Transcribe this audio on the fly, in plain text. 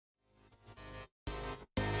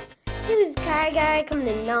This is Kai Guy coming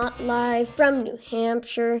to Not Live from New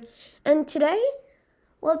Hampshire. And today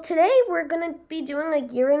we're going to be doing a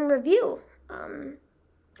year in review.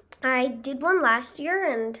 I did one last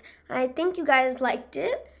year and I think you guys liked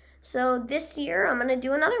it. So this year I'm going to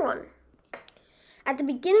do another one. At the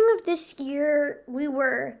beginning of this year, we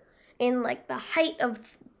were in like the height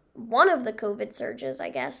of one of the COVID surges, I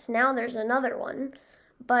guess. Now there's another one.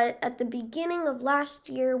 But at the beginning of last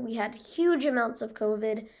year, we had huge amounts of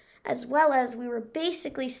COVID, as well as we were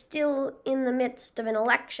basically still in the midst of an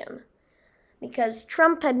election because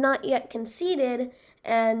Trump had not yet conceded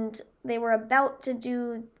and they were about to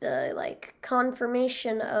do the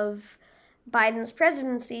confirmation of Biden's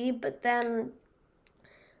presidency, but then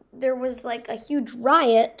there was like a huge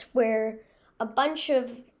riot where a bunch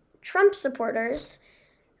of Trump supporters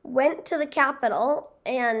went to the Capitol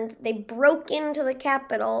and they broke into the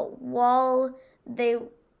Capitol while the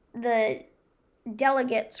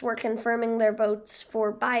delegates were confirming their votes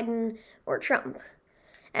for Biden or Trump.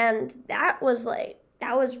 And that was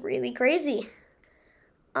really crazy.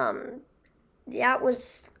 That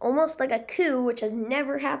was almost like a coup, which has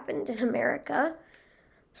never happened in America.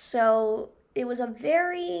 So it was a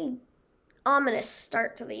very ominous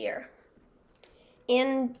start to the year.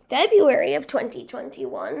 In February of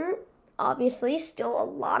 2021, obviously still a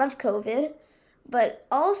lot of COVID, but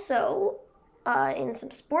also in some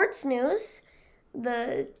sports news,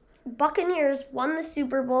 the Buccaneers won the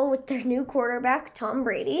Super Bowl with their new quarterback, Tom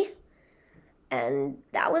Brady. And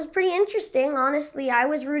that was pretty interesting. Honestly, I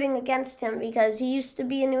was rooting against him because he used to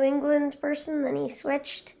be a New England person, then he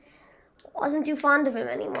switched. Wasn't too fond of him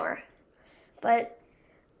anymore. But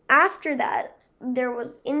after that,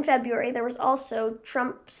 in February, there was also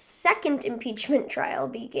Trump's second impeachment trial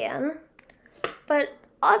began. But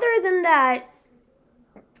other than that,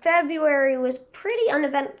 February was pretty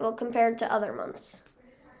uneventful compared to other months.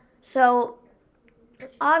 So,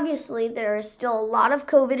 obviously, there is still a lot of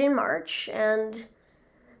COVID in March, and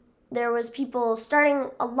there was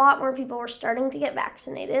a lot more people were starting to get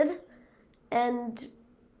vaccinated, and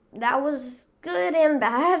that was good and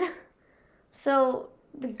bad. So,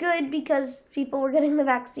 the good because people were getting the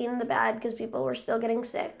vaccine, the bad because people were still getting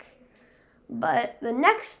sick. But the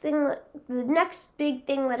next big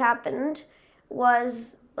thing that happened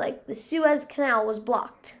was the Suez Canal was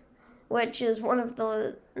blocked, which is one of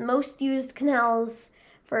the most used canals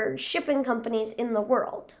for shipping companies in the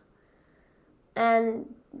world.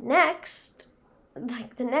 And next,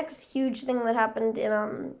 the next huge thing that happened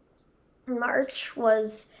in March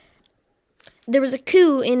was there was a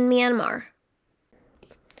coup in Myanmar.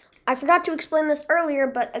 I forgot to explain this earlier,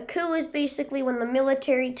 but a coup is basically when the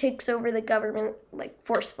military takes over the government,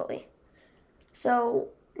 forcefully. So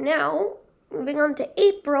now, moving on to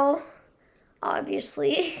April,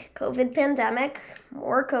 obviously, COVID pandemic,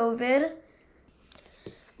 more COVID.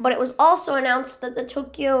 But it was also announced that the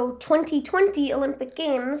Tokyo 2020 Olympic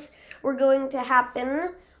Games were going to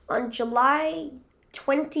happen on July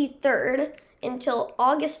 23rd until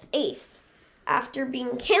August 8th, after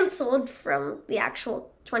being canceled from the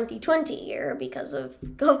actual 2020 year because of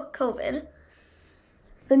COVID.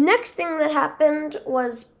 The next thing that happened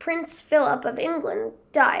was Prince Philip of England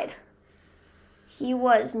died. He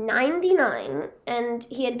was 99 and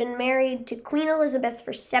he had been married to Queen Elizabeth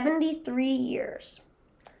for 73 years.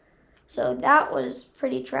 So that was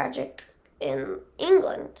pretty tragic in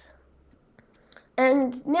England.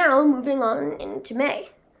 And now moving on into May.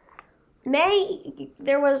 May,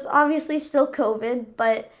 there was obviously still COVID,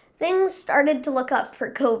 but things started to look up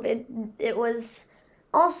for COVID. It was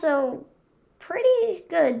also pretty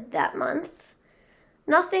good that month.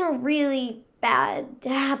 Nothing really bad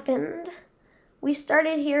happened. We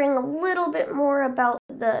started hearing a little bit more about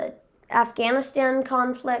the Afghanistan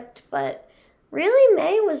conflict, but really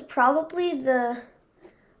May was probably the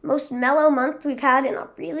most mellow month we've had in a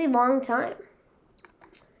really long time.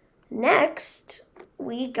 Next,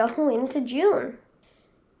 we go into June.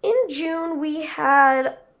 In June, we had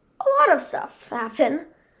a lot of stuff happen.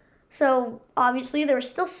 So, obviously, there was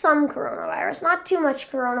still some coronavirus. Not too much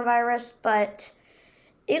coronavirus, but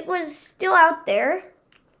it was still out there.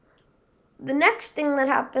 The next thing that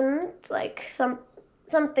happened,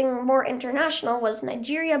 something more international, was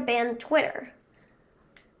Nigeria banned Twitter.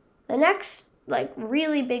 The next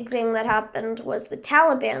really big thing that happened was the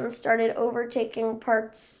Taliban started overtaking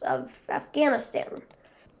parts of Afghanistan,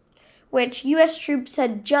 which U.S. troops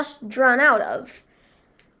had just drawn out of.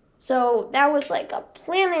 So that was a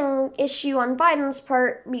planning issue on Biden's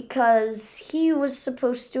part because he was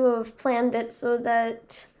supposed to have planned it so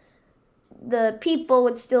that the people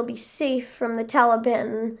would still be safe from the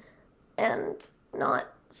Taliban and not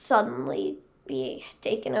suddenly be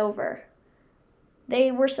taken over. They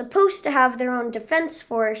were supposed to have their own defense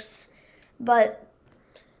force, but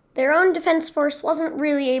their own defense force wasn't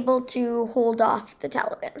really able to hold off the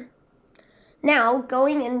Taliban. Now,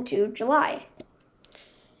 going into July.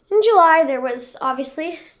 In July, there was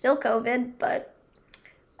obviously still COVID, but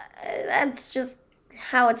that's just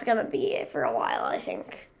how it's going to be for a while, I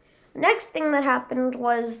think. The next thing that happened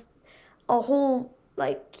was a whole,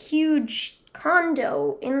 huge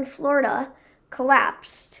condo in Florida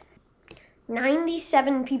collapsed.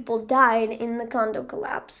 97 people died in the condo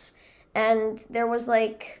collapse, and there was,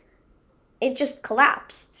 it just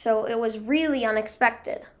collapsed, so it was really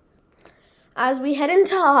unexpected. As we head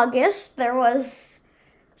into August, there was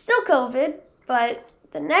still COVID, but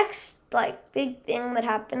the next, big thing that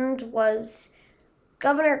happened was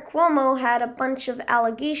Governor Cuomo had a bunch of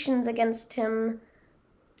allegations against him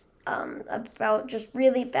about just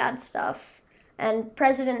really bad stuff, and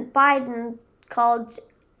President Biden called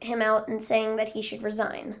him out and saying that he should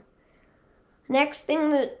resign. Next thing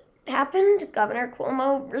that happened, Governor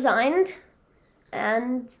Cuomo resigned,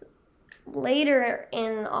 and later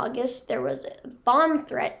in August, there was a bomb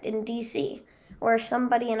threat in D.C., where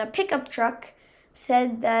somebody in a pickup truck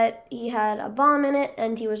said that he had a bomb in it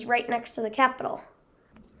and he was right next to the Capitol.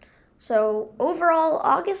 So overall,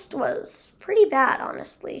 August was pretty bad,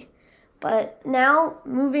 honestly. But now,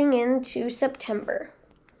 moving into September.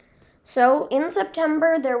 So in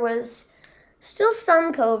September, there was still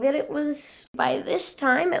some COVID. By this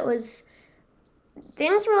time,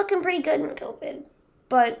 things were looking pretty good in COVID.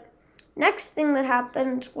 But next thing that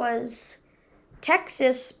happened was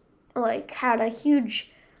Texas, had a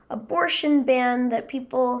huge abortion ban that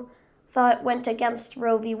people thought went against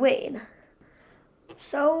Roe v. Wade.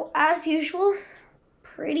 So, as usual,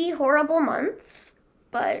 pretty horrible month,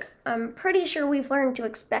 but I'm pretty sure we've learned to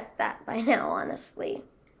expect that by now, honestly.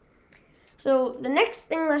 So, the next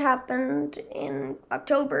thing that happened in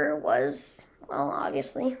October was,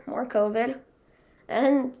 obviously, more COVID.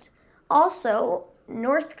 And also,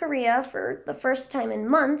 North Korea, for the first time in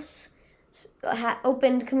months,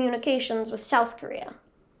 opened communications with South Korea.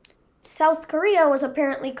 South Korea was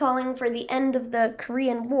apparently calling for the end of the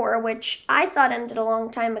Korean War, which I thought ended a long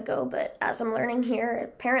time ago, but as I'm learning here,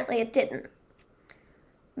 apparently it didn't.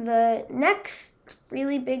 The next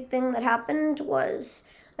really big thing that happened was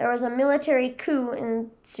there was a military coup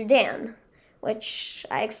in Sudan, which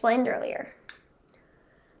I explained earlier.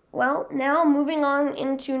 Well, now moving on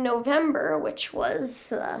into November, which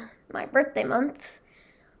was my birthday month,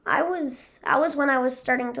 that was when I was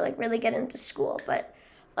starting to really get into school, but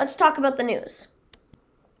let's talk about the news.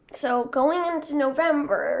 So going into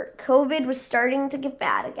November, COVID was starting to get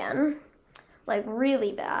bad again,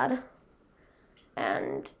 really bad,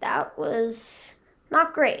 and that was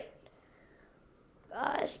not great,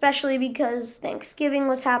 especially because Thanksgiving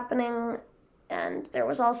was happening, and there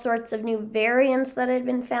was all sorts of new variants that had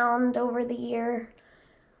been found over the year,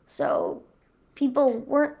 so people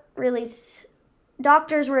weren't really...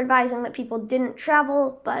 Doctors were advising that people didn't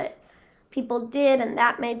travel, but people did, and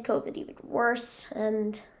that made COVID even worse.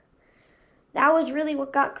 And that was really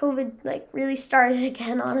what got COVID really started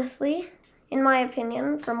again, honestly, in my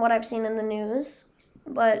opinion, from what I've seen in the news.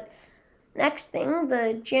 But next thing,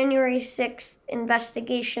 the January 6th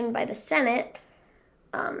investigation by the Senate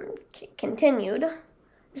continued.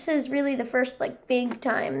 This is really the first big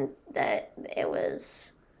time that it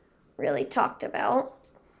was really talked about.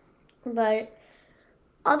 But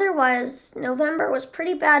otherwise, November was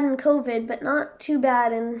pretty bad in COVID, but not too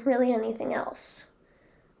bad in really anything else.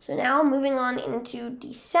 So now moving on into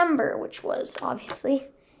December, which was obviously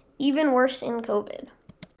even worse in COVID.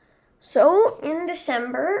 So in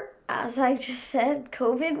December, as I just said,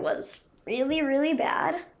 COVID was really, really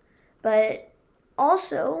bad, but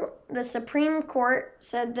also the Supreme Court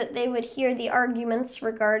said that they would hear the arguments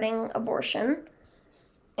regarding abortion,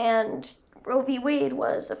 and Roe v. Wade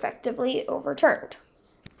was effectively overturned.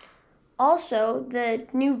 Also, the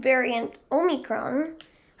new variant Omicron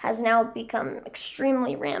has now become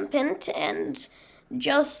extremely rampant, and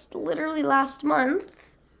just literally last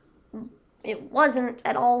month, it wasn't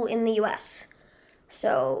at all in the US.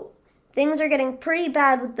 So things are getting pretty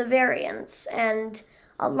bad with the variants, and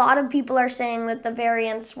a lot of people are saying that the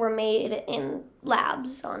variants were made in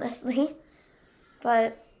labs, honestly.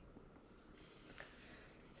 But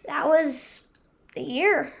that was the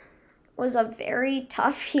year. It was a very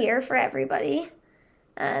tough year for everybody,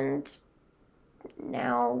 and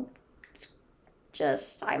now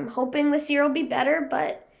I'm hoping this year will be better,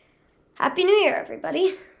 but Happy New Year,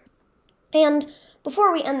 everybody. And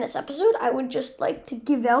before we end this episode, I would just like to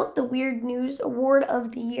give out the Weird News Award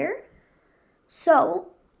of the Year. So,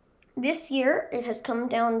 this year it has come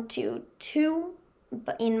down to 2,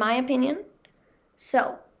 in my opinion.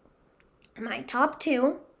 So, my top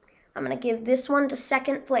 2, I'm going to give this one to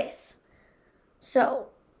second place. So,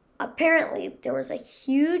 apparently there was a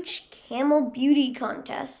huge camel beauty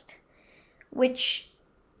contest which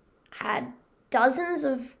had dozens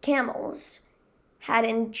of camels had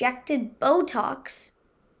injected Botox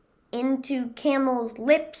into camels'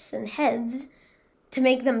 lips and heads to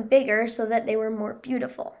make them bigger so that they were more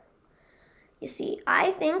beautiful. You see,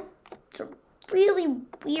 I think it's a really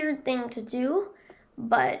weird thing to do,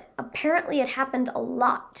 but apparently it happened a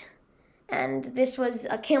lot. And this was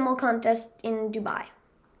a camel contest in Dubai.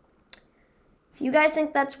 If you guys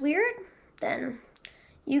think that's weird, then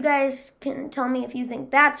you guys can tell me if you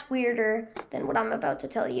think that's weirder than what I'm about to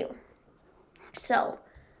tell you. So,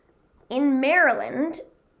 in Maryland,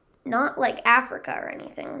 not like Africa or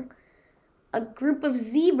anything, a group of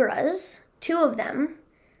zebras, 2 of them,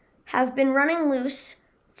 have been running loose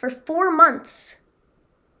for 4 months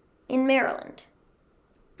in Maryland.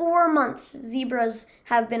 4 months zebras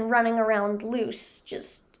have been running around loose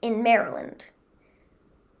just in Maryland.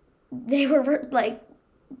 They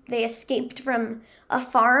escaped from a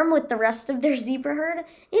farm with the rest of their zebra herd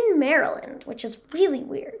in Maryland, which is really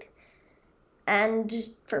weird.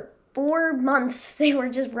 And for 4 months, they were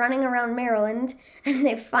just running around Maryland, and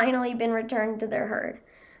they've finally been returned to their herd.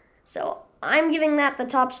 So I'm giving that the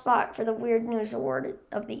top spot for the Weird News Award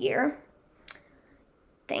of the year.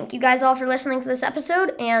 Thank you guys all for listening to this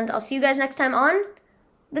episode, and I'll see you guys next time on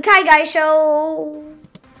The Kai Guy Show.